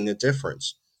making a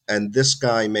difference, and this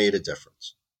guy made a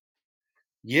difference.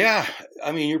 Yeah,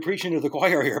 I mean, you're preaching to the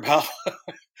choir here, pal.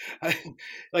 I,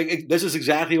 this is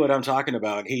exactly what I'm talking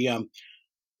about. He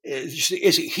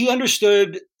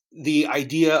understood the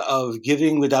idea of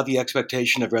giving without the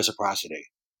expectation of reciprocity.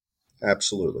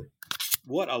 Absolutely,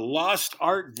 What a lost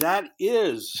art that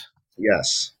is.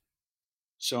 yes,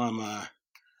 So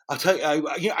I'll tell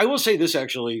you, I will say this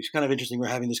actually. It's kind of interesting. We're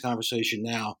having this conversation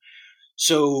now.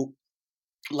 So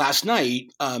last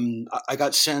night, I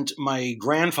got sent my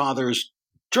grandfather's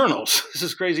journals. This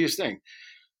is the craziest thing.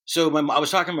 So I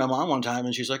was talking to my mom one time,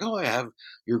 and she's like, "Oh, I have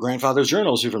your grandfather's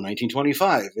journals. They're from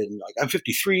 1925." And like, I'm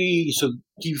 53, so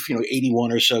he's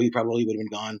 81 or so. He probably would have been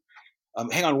gone.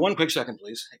 Hang on one quick second,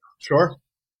 please. sure.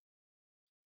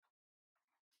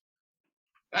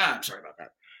 I'm sorry about that.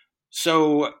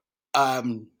 So,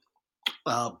 um,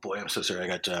 oh boy, I'm so sorry.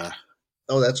 I got.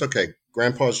 Oh, that's okay.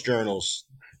 Grandpa's journals.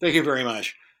 Thank you very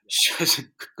much.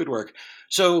 Good work.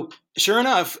 So, sure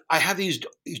enough, I have these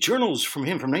journals from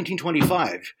him from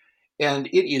 1925, and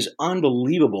it is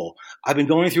unbelievable. I've been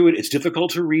going through it. It's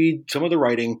difficult to read some of the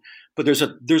writing, but there's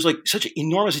like such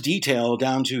enormous detail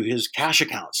down to his cash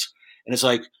accounts, and it's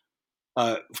like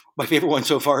my favorite one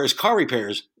so far is car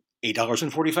repairs,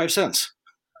 $8.45.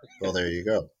 Well, there you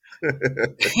go.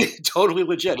 Totally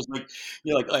legit. It's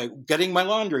like like getting my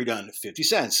laundry done, 50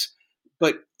 cents.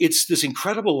 But it's this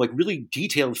incredible, like really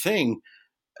detailed thing.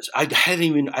 I haven't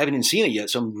even seen it yet,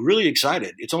 so I'm really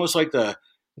excited. It's almost like the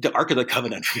Ark of the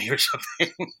Covenant for me or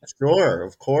something. Sure,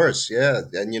 of course, yeah.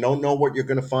 And you don't know what you're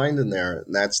going to find in there,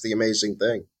 and that's the amazing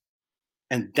thing.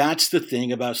 And that's the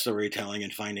thing about storytelling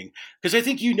and finding, because I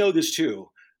think you know this too.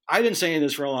 I've been saying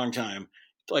this for a long time.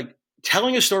 Like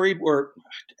telling a story or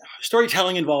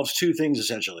storytelling involves two things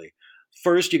essentially.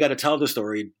 First, you got to tell the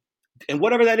story, and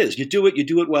whatever that is, you do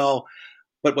it well.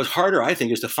 But what's harder, I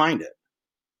think, is to find it.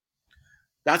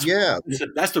 That's Yeah,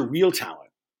 that's the real talent.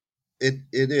 it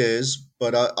is.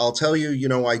 But I'll tell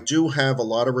you, I do have a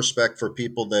lot of respect for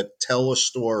people that tell a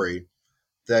story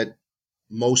that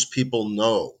most people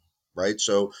know, right?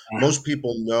 So Uh-huh. most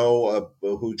people know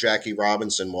who Jackie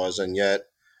Robinson was, and yet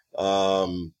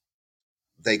um,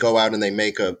 they go out and they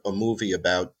make a movie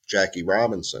about Jackie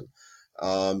Robinson.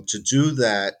 To do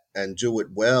that and do it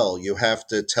well, you have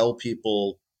to tell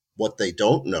people what they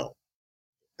don't know.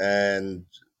 And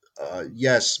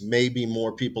yes, maybe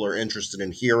more people are interested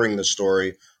in hearing the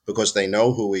story because they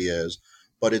know who he is,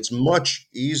 but it's much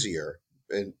easier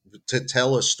to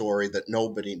tell a story that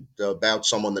nobody about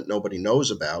someone that nobody knows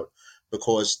about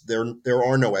because there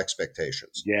are no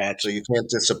expectations, Yeah, so you can't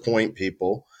disappoint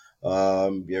people,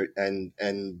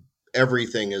 and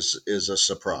everything is a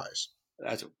surprise.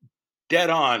 that's dead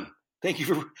on. Thank you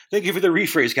for the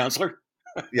rephrase, counselor.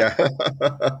 Yeah.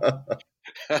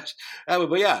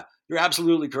 But yeah, you're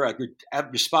absolutely correct.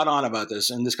 You're spot on about this,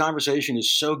 and this conversation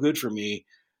is so good for me.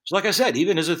 So, like I said,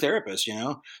 even as a therapist,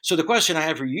 So the question I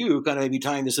have for you, kind of maybe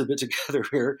tying this a bit together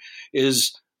here,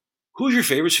 is who's your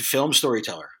favorite film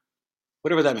storyteller?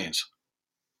 Whatever that means.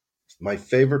 My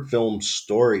favorite film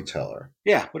storyteller.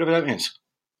 Yeah, whatever that means.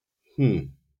 Hmm.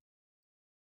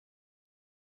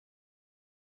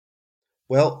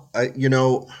 Well, I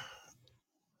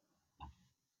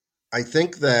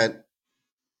think that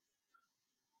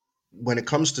when it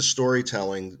comes to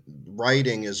storytelling,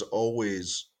 writing is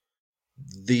always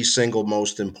the single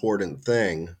most important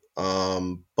thing.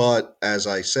 But as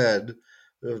I said,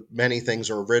 many things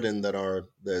are written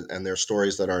and there are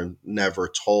stories that are never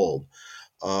told.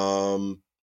 Um,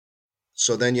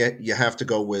 so then you have to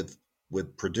go with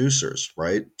producers,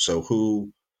 right? So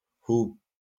who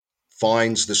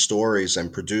finds the stories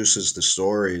and produces the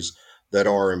stories that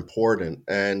are important.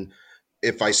 And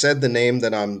if I said the name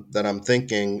that I'm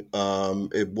thinking,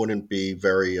 it wouldn't be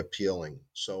very appealing.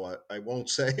 So I won't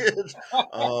say it.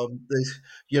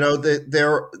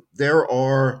 There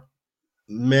are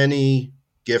many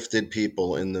gifted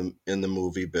people in the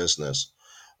movie business,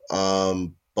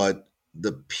 but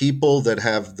the people that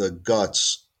have the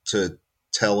guts to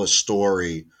tell a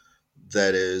story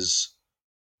that is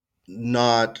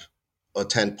not a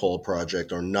tentpole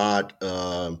project or not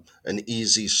an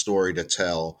easy story to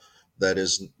tell. That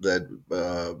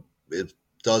it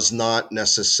does not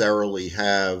necessarily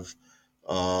have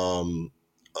um,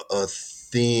 a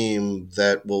theme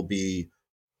that will be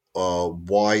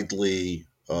widely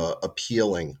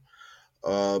appealing.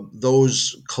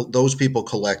 Those people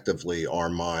collectively are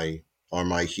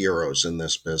my heroes in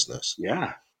this business.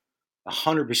 Yeah,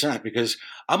 100%. Because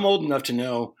I'm old enough to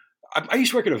know. I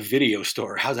used to work at a video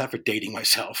store. How's that for dating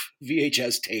myself?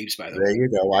 VHS tapes, by the way. There you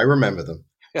go. I remember them.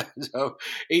 So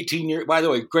 18 years, by the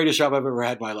way, greatest job I've ever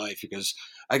had in my life because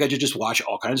I got to just watch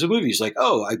all kinds of movies like,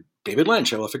 David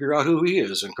Lynch, I will figure out who he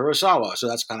is, and Kurosawa. So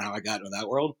that's kind of how I got into that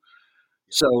world.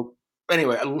 So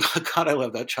anyway, God, I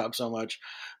love that job so much.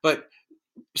 But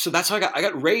so that's how I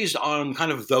got raised on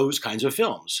kind of those kinds of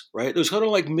films, right? Those kind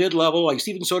of like mid-level, like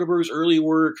Steven Soderbergh's early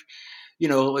work,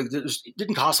 like it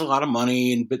didn't cost a lot of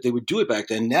money, but they would do it back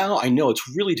then. Now I know it's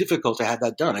really difficult to have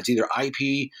that done. It's either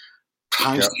IP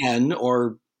times Yeah. 10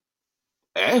 or,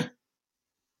 am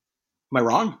I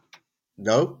wrong?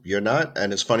 No, you're not.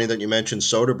 And it's funny that you mentioned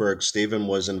Soderbergh. Stephen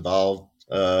was involved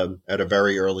at a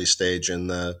very early stage in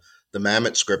the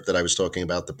Mammoth script that I was talking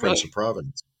about, The Prince of Really?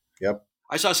 Providence. Yep.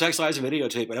 I saw Sex Lies and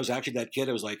Videotape, and I was actually that kid.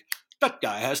 I was like, that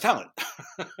guy has talent.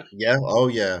 Yeah. Oh,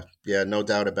 yeah. Yeah. No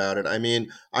doubt about it. I mean,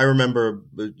 I remember,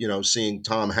 seeing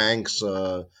Tom Hanks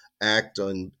act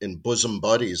in Bosom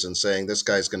Buddies and saying this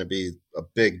guy's going to be a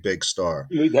big, big star.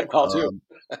 You made that call too. Um,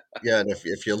 yeah, and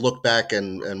if you look back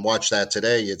and watch that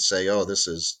today, you'd say, "Oh, this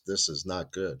is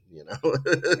not good," But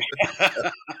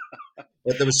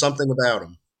there was something about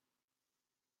him.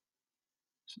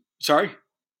 Sorry?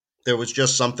 There was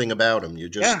just something about him.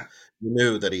 Yeah. You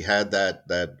knew that he had that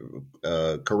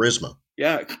charisma.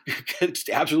 Yeah. It's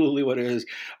absolutely what it is.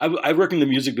 I've worked in the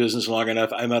music business long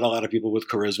enough. I met a lot of people with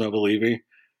charisma, believe me.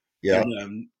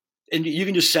 And Yeah, and you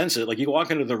can just sense it. Like you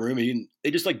walk into the room and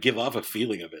they just like give off a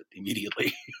feeling of it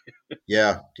immediately.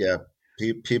 Yeah, yeah.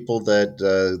 People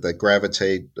that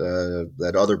gravitate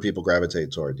that other people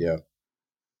gravitate toward. Yeah.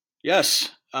 Yes.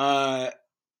 And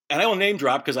I will name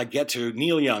drop because I get to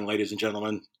Neil Young, ladies and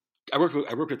gentlemen. I worked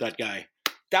with that guy.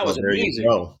 That Well, was there you amazing.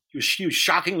 go. He was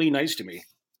shockingly nice to me.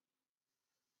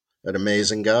 An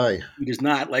amazing guy. He does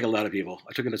not like a lot of people.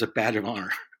 I took it as a badge of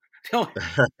honor. how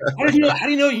do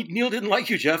you know Neil didn't like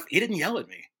you, Jeff? He didn't yell at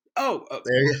me. Oh,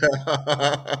 There you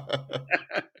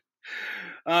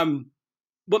um,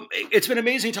 but it's been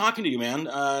amazing talking to you, man.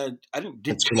 I didn't.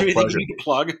 It's Is been a there anything you pleasure. need to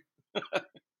plug?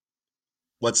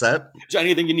 What's that? Is there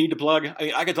anything you need to plug? I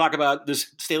mean, I could talk about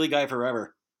this Staley guy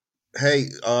forever. Hey,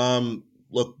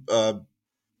 look,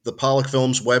 the Pollack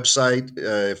Films website.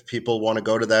 If people want to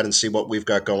go to that and see what we've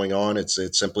got going on, it's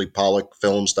simply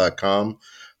pollackfilms.com,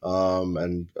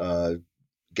 and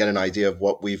get an idea of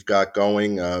what we've got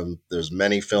going. There's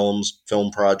many film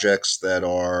projects that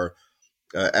are,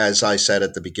 as I said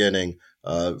at the beginning,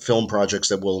 film projects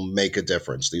that will make a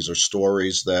difference. These are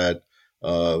stories that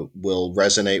will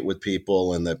resonate with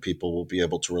people and that people will be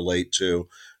able to relate to.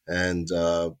 And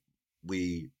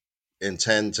we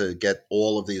intend to get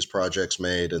all of these projects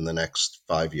made in the next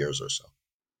 5 years or so.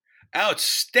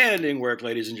 Outstanding work,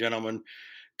 ladies and gentlemen.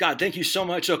 God, thank you so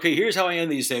much. Okay, here's how I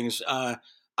end these things. I'm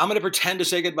going to pretend to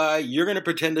say goodbye. You're going to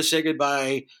pretend to say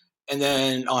goodbye, and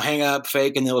then I'll hang up,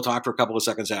 fake, and then we'll talk for a couple of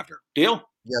seconds after. Deal?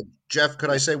 Yeah, Jeff,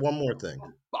 could I say one more thing?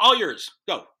 All yours.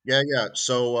 Go. Yeah, yeah.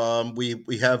 So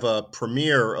we have a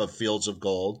premiere of Fields of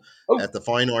Gold Oh, at the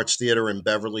Fine Arts Theater in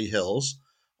Beverly Hills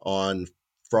on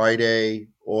Friday,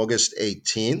 August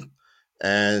 18th.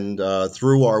 And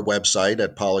through our website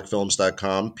at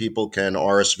pollackfilms.com, people can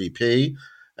RSVP,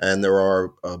 and there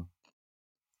are a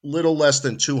little less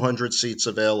than 200 seats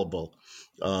available.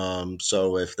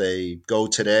 So if they go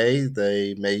today,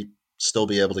 they may still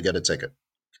be able to get a ticket.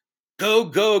 go,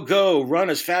 go, go. Run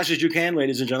as fast as you can,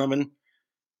 ladies and gentlemen.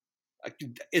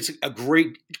 It's a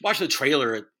great watch the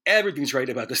trailer. Everything's right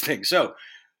about this thing. So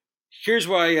here's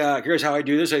how I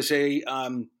do this. I say,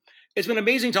 it's been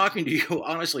amazing talking to you,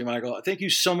 honestly, Michael. Thank you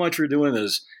so much for doing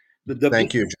this. The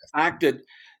Thank you, Jeff. fact that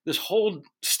this whole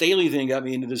Staley thing got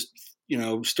me into this,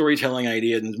 storytelling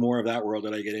idea, and there's more of that world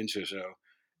that I get into. So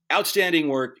outstanding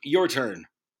work. Your turn.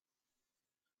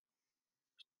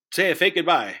 Say a fake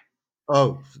goodbye.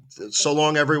 Oh, so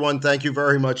long, everyone. Thank you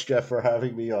very much, Jeff, for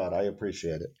having me on. I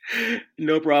appreciate it.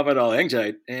 No problem at all. Hang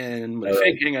tight. And my All right.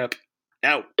 fake hang up.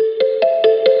 Out.